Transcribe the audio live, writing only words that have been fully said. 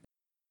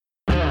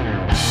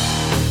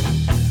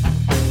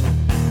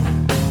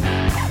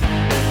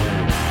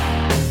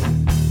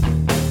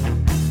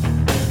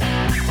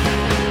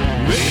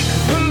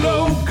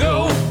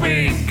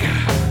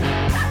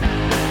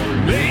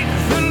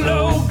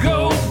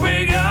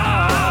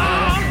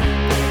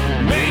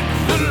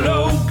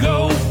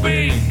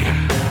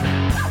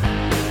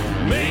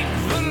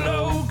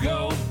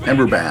And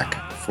we're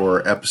back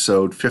for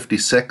episode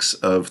 56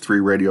 of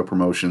 3 Radio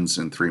Promotions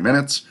in 3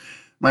 Minutes.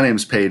 My name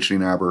is Paige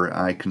Nienaber.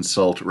 I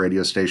consult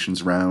radio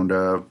stations around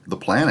the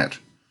planet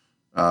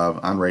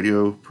on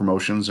radio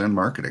promotions and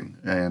marketing.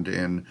 And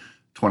in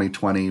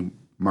 2020,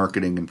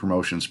 marketing and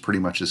promotions pretty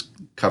much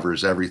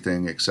covers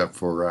everything except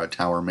for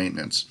tower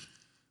maintenance.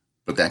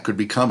 But that could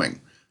be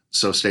coming.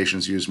 So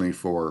stations use me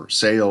for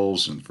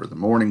sales and for the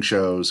morning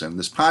shows. And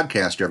this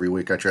podcast every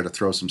week, I try to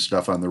throw some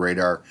stuff on the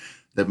radar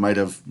that might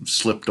have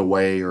slipped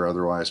away or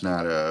otherwise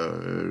not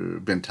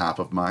been top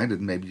of mind.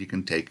 And maybe you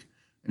can take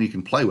and you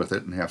can play with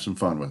it and have some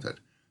fun with it.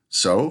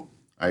 So,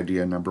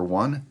 idea number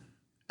 1,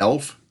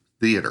 Elf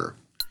Theater.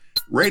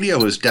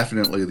 Radio is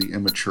definitely the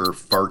immature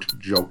fart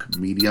joke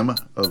medium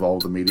of all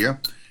the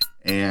media.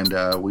 And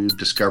we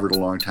discovered a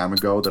long time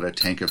ago that a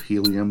tank of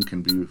helium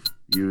can be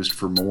used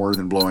for more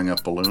than blowing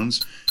up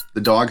balloons.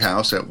 The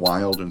Doghouse at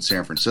Wild in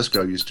San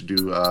Francisco used to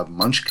do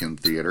Munchkin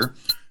Theater.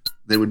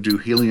 They would do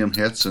helium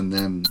hits and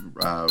then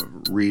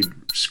read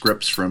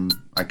scripts from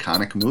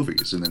iconic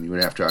movies, and then you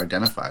would have to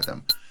identify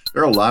them.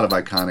 There are a lot of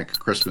iconic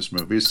Christmas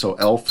movies, so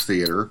Elf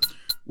Theater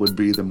would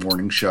be the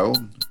morning show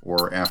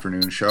or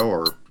afternoon show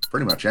or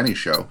pretty much any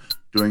show,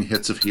 doing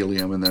hits of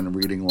helium and then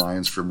reading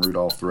lines from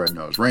Rudolph the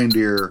Red-Nosed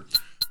Reindeer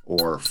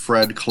or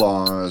Fred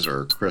Claus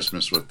or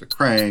Christmas with the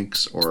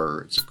Cranks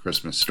or It's a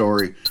Christmas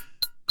Story.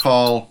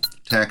 Call,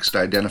 text,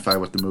 identify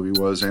what the movie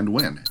was, and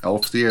win.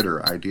 Elf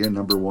Theater, idea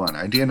number 1.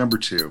 Idea number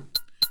 2,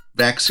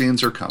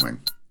 vaccines are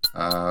coming.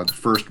 The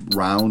first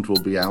round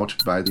will be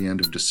out by the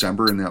end of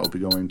December, and that will be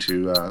going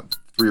to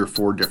 3 or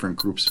 4 different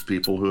groups of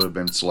people who have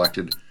been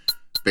selected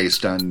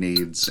based on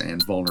needs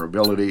and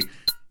vulnerability.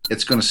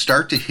 It's going to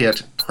start to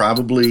hit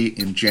probably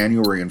in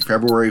January and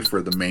February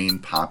for the main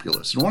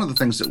populace. And one of the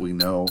things that we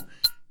know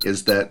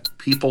is that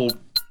people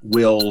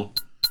will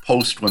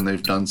post when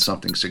they've done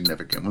something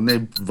significant. When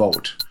they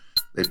vote,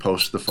 they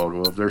post the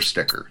photo of their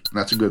sticker. And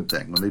that's a good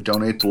thing. When they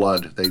donate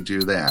blood, they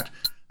do that.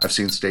 I've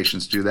seen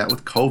stations do that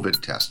with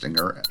COVID testing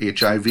or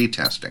HIV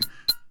testing.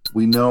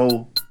 We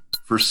know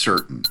for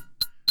certain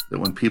that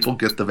when people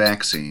get the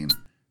vaccine,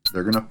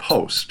 they're going to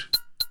post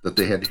that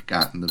they had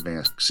gotten the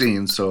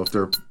vaccine. So if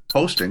they're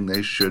posting,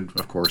 they should,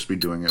 of course, be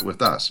doing it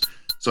with us.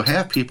 So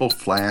have people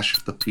flash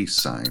the peace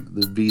sign,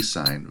 the V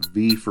sign,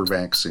 V for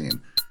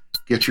vaccine.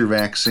 Get your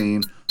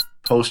vaccine,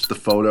 post the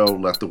photo,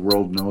 let the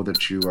world know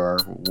that you are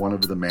one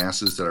of the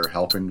masses that are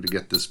helping to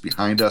get this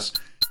behind us,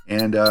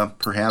 and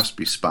perhaps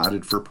be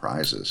spotted for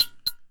prizes.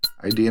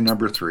 Idea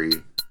number 3,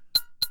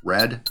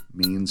 red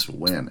means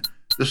win.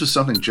 This is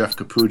something Jeff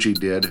Capucci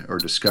did or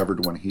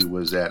discovered when he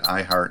was at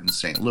iHeart in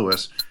St.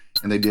 Louis,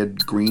 and they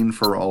did green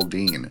for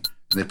Aldine, and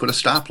they put a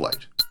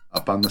stoplight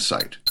up on the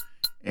site.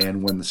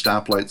 And when the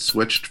stoplight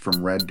switched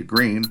from red to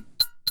green,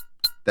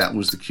 that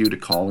was the cue to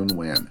call and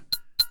win.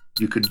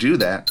 You could do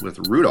that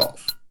with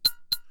Rudolph.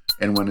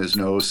 And when his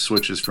nose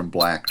switches from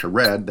black to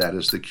red, that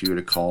is the cue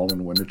to call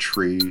and win a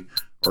tree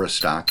or a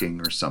stocking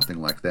or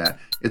something like that.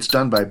 It's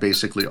done by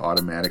basically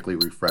automatically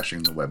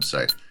refreshing the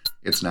website.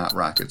 It's not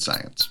rocket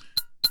science.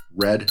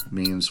 Red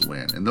means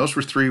win. And those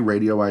were 3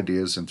 radio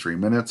ideas in 3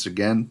 minutes.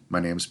 Again, my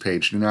name is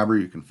Paige Nienaber.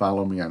 You can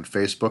follow me on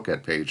Facebook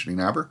at Paige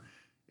Nienaber.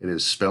 It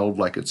is spelled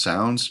like it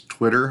sounds.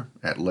 Twitter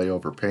at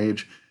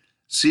LayoverPage.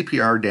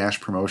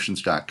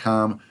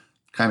 CPR-promotions.com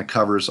kind of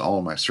covers all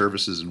of my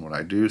services and what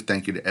I do.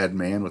 Thank you to Ed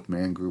Mann with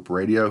Mann Group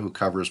Radio, who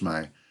covers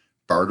my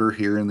barter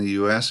here in the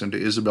U.S., and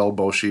to Isabel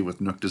Boshi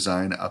with Nook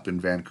Design up in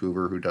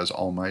Vancouver, who does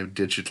all my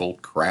digital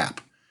crap.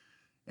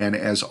 And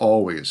as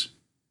always,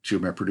 to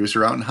my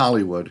producer out in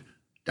Hollywood,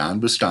 Don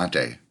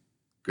Bustante,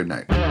 good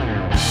night.